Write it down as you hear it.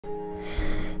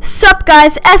up,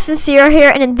 guys? Sincere here,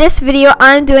 and in this video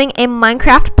I'm doing a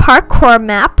Minecraft parkour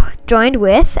map joined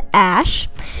with Ash.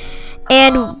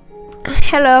 And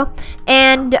hello.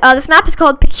 And this map is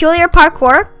called Peculiar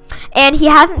Parkour, and he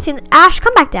hasn't seen Ash.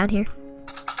 Come back down here.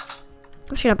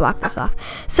 I'm just gonna block this off.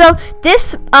 So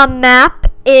this map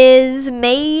is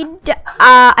made,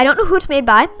 I don't know who it's made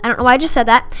by. I don't know why I just said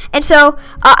that. And so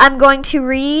I'm going to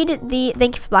read the,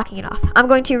 thank you for blocking it off. I'm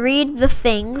going to read the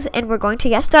things and we're going to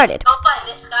get started. Don't find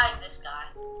this guy and this guy.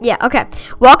 Yeah, okay.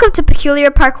 Welcome to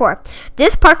Peculiar Parkour.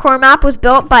 This parkour map was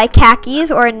built by Kcokt,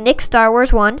 or Nick Star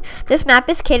Wars 1. This map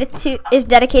is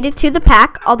dedicated to the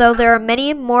pack, although there are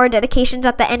many more dedications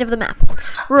at the end of the map.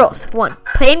 Rules: 1.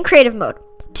 Play in creative mode.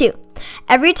 2.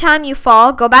 Every time you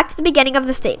fall, go back to the beginning of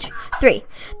the stage. 3.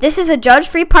 This is a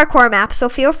judge-free parkour map, so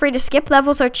feel free to skip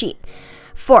levels or cheat.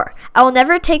 4. I will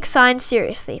never take signs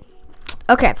seriously.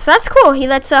 Okay, so that's cool. He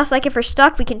lets us, like, if we're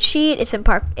stuck, we can cheat. It's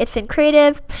in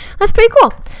creative. That's pretty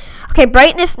cool. Okay,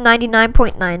 brightness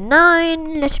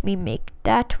 99.99. Let me make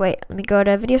that. Wait, let me go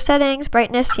to video settings.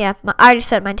 Brightness, yeah, I already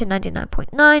set mine to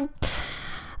 99.9.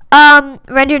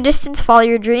 Render distance, follow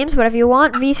your dreams, whatever you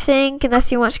want. VSync,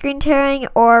 unless you want screen tearing,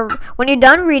 or when you're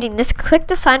done reading this, click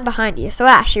the sign behind you. So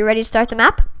Ash, you ready to start the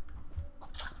map?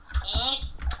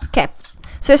 Okay,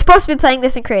 so we're supposed to be playing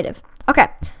this in creative. Okay,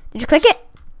 did you click it?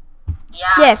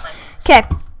 Yeah. Okay,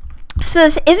 so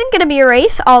this isn't going to be a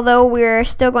race, although we're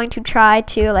still going to try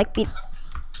to, like, beat...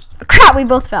 Crap, we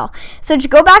both fell. So just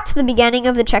go back to the beginning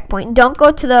of the checkpoint. Don't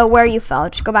go to the where you fell.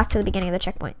 Just go back to the beginning of the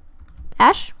checkpoint.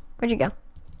 Ash, where'd you go?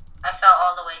 I fell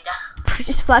all the way down.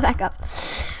 Just fly back up.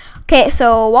 Okay,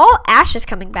 so while Ash is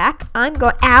coming back, I'm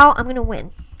gonna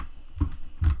win.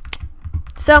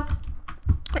 So,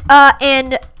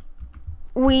 and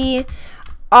we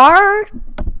are...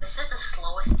 This is the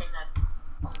slowest thing I've...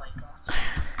 Oh my gosh.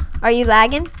 Are you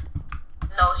lagging?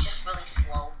 No, it's just really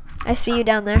slow. I see you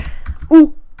down there.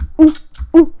 Ooh, ooh,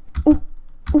 ooh, ooh, ooh,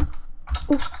 ooh,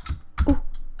 ooh,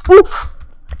 ooh.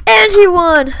 And he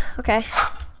won. Okay.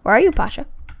 Where are you, Pasha?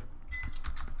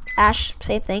 Ash,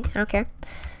 same thing. I don't care.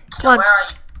 Come on. Where are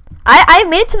you? I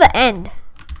made it to the end.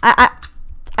 I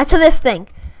to this thing.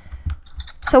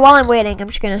 So while I'm waiting, I'm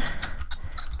just gonna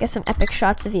get some epic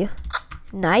shots of you.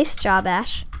 Nice job,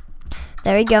 Ash.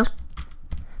 There you go.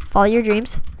 Follow your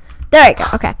dreams. There you go.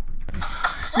 Okay.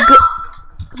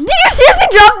 Did you seriously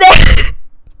drop there?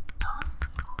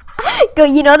 Go.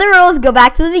 You know the rules. Go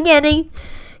back to the beginning.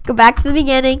 Go back to the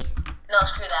beginning. No,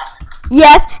 screw that.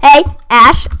 Yes. Hey,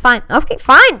 Ash. Fine. Okay,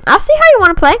 fine. I'll see how you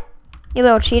want to play. You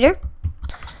little cheater.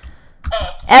 Hey,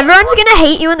 Everyone's going to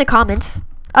hate you in the comments.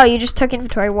 Oh, you just took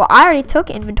inventory. Well, I already took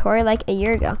inventory like a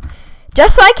year ago.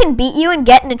 Just so I can beat you and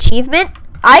get an achievement.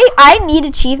 I need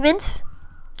achievements.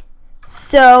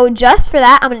 So just for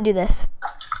that, I'm going to do this.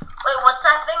 Wait, what's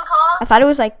that thing called? I thought it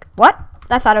was like, what?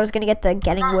 I thought I was going to get the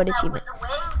getting wood achievement. With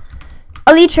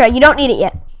the wings? Elytra, you don't need it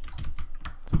yet.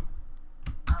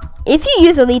 If you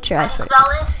use Elytra, I swear. Spell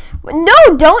it?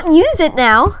 No, don't use it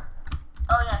now.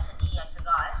 Oh, yeah, it's an E. I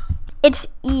forgot. It's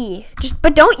E.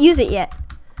 But don't use it yet.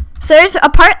 So there's a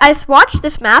part, I watched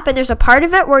this map, and there's a part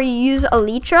of it where you use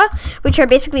Elytra, which are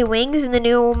basically wings in the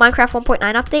new Minecraft 1.9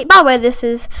 update. By the way, this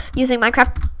is using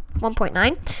Minecraft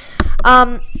 1.9.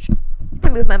 I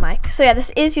moved my mic. So yeah,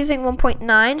 this is using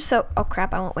 1.9. So, oh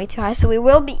crap, I went way too high. So we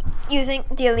will be using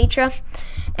the Elytra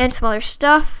and some other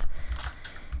stuff.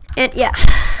 And yeah.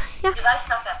 Yeah. Did I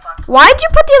stop that far? Why'd you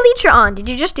put the Elytra on? Did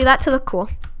you just do that to look cool?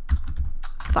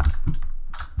 Fuck.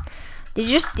 Did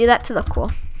you just do that to look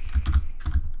cool?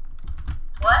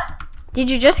 What? Did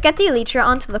you just get the Elytra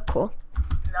on to look cool?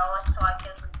 No, it's so I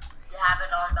can have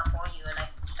it on before you and I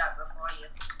can start before you.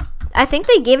 I think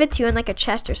they gave it to you in like a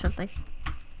chest or something.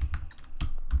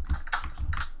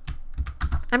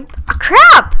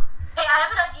 Crap! Hey, I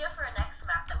have an idea for a next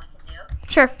map that we can do.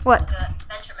 Sure, what? Like an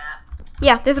adventure map.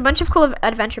 Yeah, there's a bunch of cool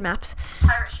adventure maps.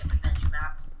 Pirate ship adventure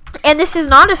map. And this is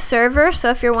not a server,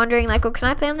 so if you're wondering, like, oh, can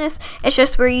I play on this? It's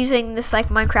just we're using this, like,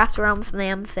 Minecraft Realms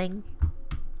lamb thing.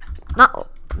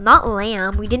 Not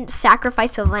lamb. We didn't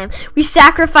sacrifice a lamb. We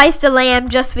sacrificed a lamb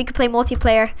just so we could play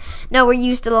multiplayer. No, we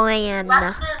used a lamb.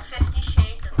 Less than 50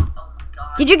 shades of... Oh, my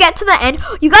God. Did you get to the end?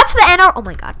 You got to the end? Oh,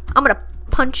 my God. I'm going to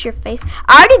punch your face.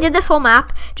 I already did this whole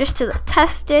map just to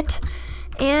test it.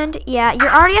 And, yeah, you're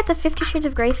already at the 50 Shades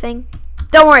of Grey thing.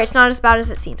 Don't worry, it's not as bad as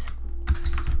it seems.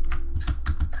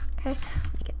 Okay.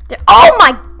 Oh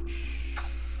my!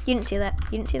 You didn't see that.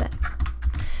 You didn't see that.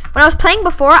 When I was playing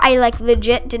before, I like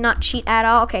legit did not cheat at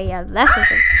all. Okay, yeah, that's the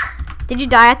thing. Did you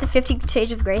die at the 50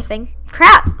 Shades of Grey thing?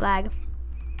 Crap! Lag.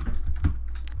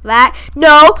 Lag.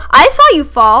 No! I saw you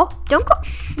fall. Don't go.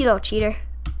 You little cheater.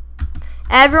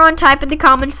 Everyone type in the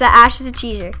comments that Ash is a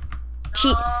cheater.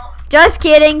 cheat. Just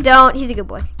kidding. Don't. He's a good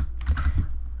boy.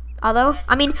 Although,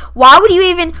 I mean, why would you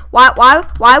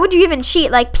even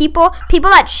cheat? Like people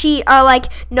that cheat are like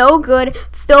no good,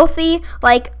 filthy,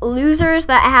 like losers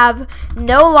that have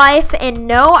no life. And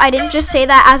no, I didn't just say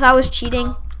that as I was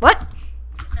cheating. What?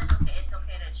 It says it's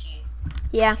okay to cheat.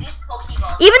 Yeah. Even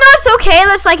though it's okay,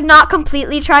 let's like not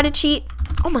completely try to cheat.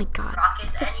 Oh my god.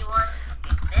 Rockets, anyone?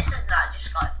 Okay, this is not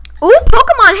just got. Ooh,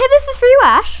 Pokemon. Hey, this is for you,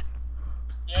 Ash.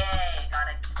 Yay,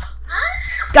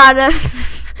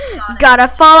 Gotta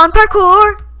fall on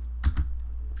parkour.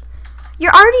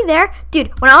 You're already there,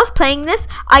 dude. When I was playing this,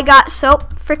 I got so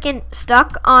freaking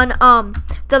stuck on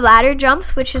the ladder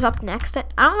jumps, which is up next. I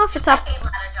don't know if it's up. I hate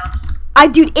ladder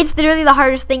jumps. Dude, it's literally the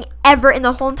hardest thing ever in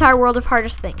the whole entire world of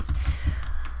hardest things.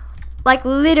 Like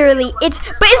literally, but it's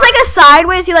like a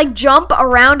sideways. You like jump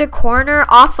around a corner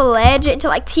off a ledge into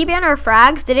like T-Ban or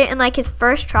Frags did it in like his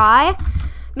first try.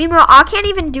 Meanwhile, I can't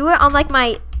even do it on like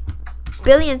my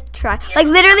billionth try. Like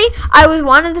literally, I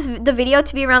wanted the video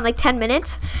to be around like 10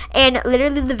 minutes, and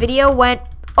literally the video went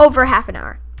over half an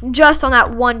hour just on that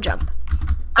one jump.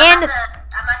 I'm at the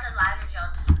ladder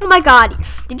jumps. Oh my god,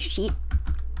 did you cheat?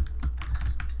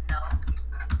 No,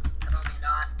 probably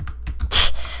not.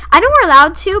 I know we're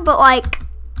allowed to, but like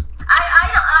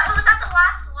it was at the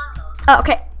last one though. oh,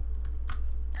 okay.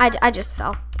 I just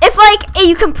fell. If like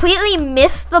you completely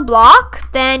miss the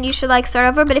block, then you should like start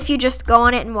over. But if you just go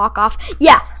on it and walk off,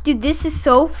 yeah, dude, this is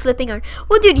so flipping hard.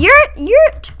 Well, dude,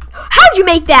 how'd you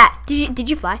make that? Did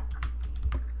you fly?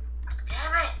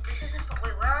 Damn it! This isn't.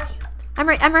 Wait, where are you? I'm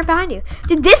right behind you,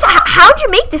 dude. How'd you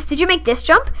make this? Did you make this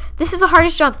jump? This is the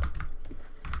hardest jump.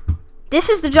 This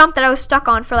is the jump that I was stuck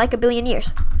on for like a billion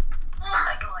years. Oh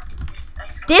my god, dude,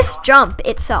 This jump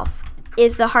itself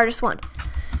is the hardest one.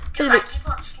 Dude, I keep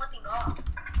on slipping off.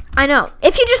 I know.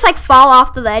 If you just like fall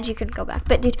off the ledge, you can go back.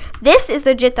 But dude, this is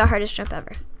legit the hardest jump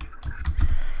ever.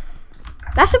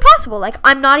 That's impossible. Like,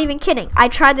 I'm not even kidding. I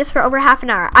tried this for over half an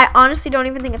hour. I honestly don't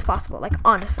even think it's possible. Like,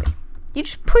 honestly. You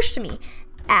just pushed me,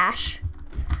 Ash.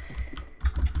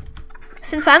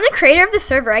 Since I'm the creator of the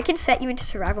server, I can set you into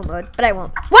survival mode, but I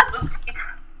won't. What? Oops.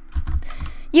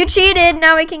 You cheated.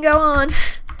 Now we can go on.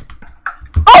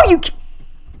 Oh, you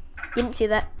didn't see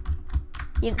that.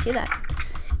 You didn't see that.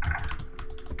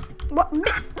 What?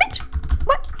 Bitch.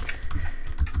 What?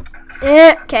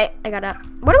 Okay, I got up.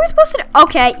 What are we supposed to do?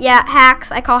 Okay, yeah,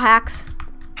 hacks. I call hacks.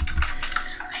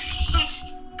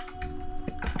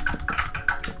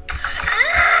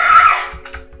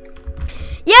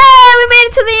 Yay, we made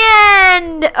it to the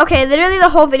end. Okay, literally the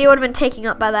whole video would have been taken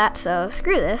up by that, so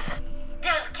screw this.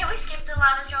 Dude, can we skip the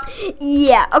ladder jump?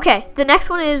 Yeah, okay. The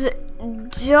next one is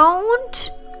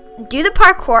don't do the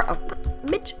parkour. Oh,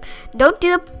 bitch. Don't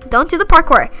do the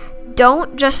parkour.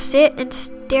 Don't just sit and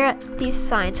stare at these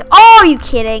signs. Oh, you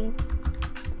kidding?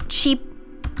 Cheap.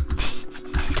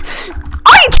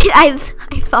 Oh, you kidding?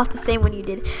 I thought the same when you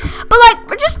did. But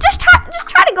like, just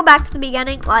try to go back to the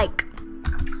beginning. Like,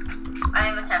 I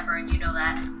have a temper, and you know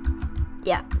that.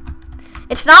 yeah.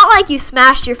 It's not like you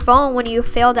smashed your phone when you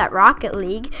failed at Rocket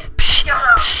League.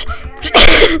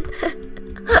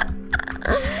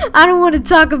 I don't want to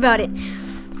talk about it.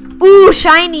 Ooh,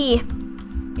 shiny.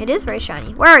 It is very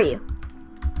shiny. Where are you?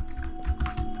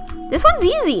 This one's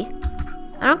easy.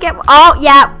 I don't get. Oh,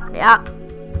 yeah.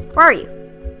 Where are you?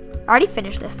 I already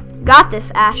finished this. Got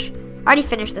this, Ash. I already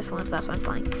finished this one, so that's why I'm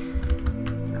flying.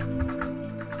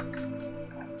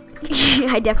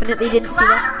 I definitely didn't see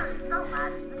that.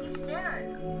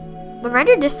 When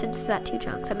render distance is at 2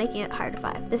 chunks, I'm making it higher to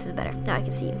 5. This is better. Now I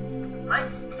can see you.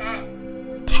 Mine's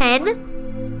 10.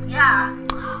 10? Yeah.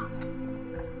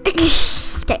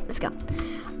 Okay, let's go.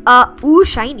 Ooh,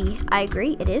 shiny. I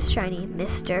agree. It is shiny,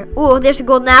 mister. Ooh, there's a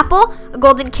golden apple, a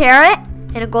golden carrot,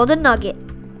 and a golden nugget.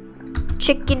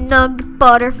 Chicken nugget,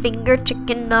 butterfinger,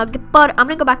 chicken nugget, butter. I'm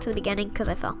gonna go back to the beginning because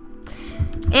I fell.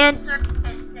 And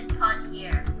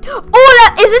here.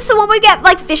 Oh, is this the one where we get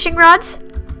like fishing rods?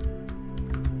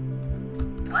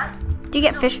 What? Do you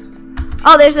get fish?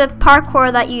 Oh, there's a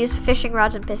parkour that you use fishing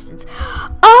rods and pistons.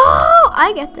 Oh,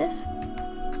 I get this.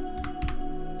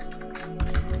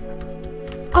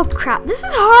 Oh crap, this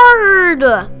is hard.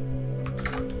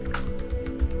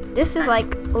 This is like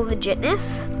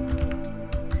legitness.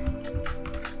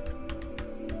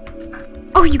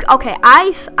 Oh, okay,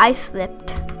 I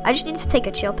slipped. I just need to take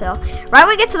a chill pill. Right when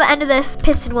we get to the end of this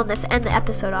piston one, this end the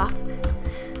episode off.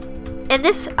 And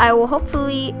this, I will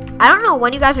hopefully, I don't know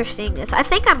when you guys are seeing this. I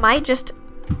think I might just,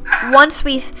 once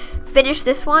we finish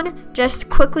this one, just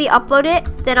quickly upload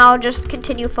it. Then I'll just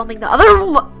continue filming the other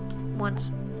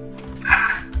ones.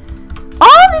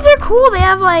 Oh, these are cool. They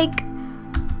have like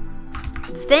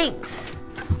things.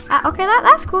 Okay,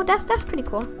 that's cool. That's pretty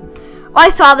cool. Oh, I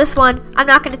saw this one. I'm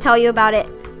not going to tell you about it.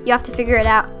 You have to figure it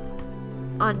out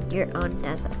on your own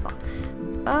as I fall.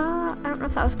 I don't know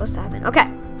if that was supposed to happen. Okay.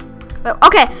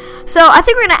 Okay, so I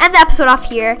think we're going to end the episode off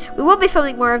here. We will be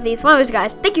filming more of these. One of those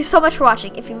guys, thank you so much for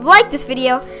watching. If you like this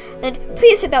video, then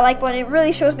please hit that like button. It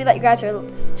really shows me that you guys are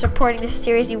supporting this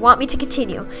series. You want me to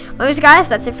continue. One of those guys,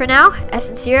 that's it for now.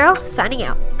 SN0, signing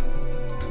out.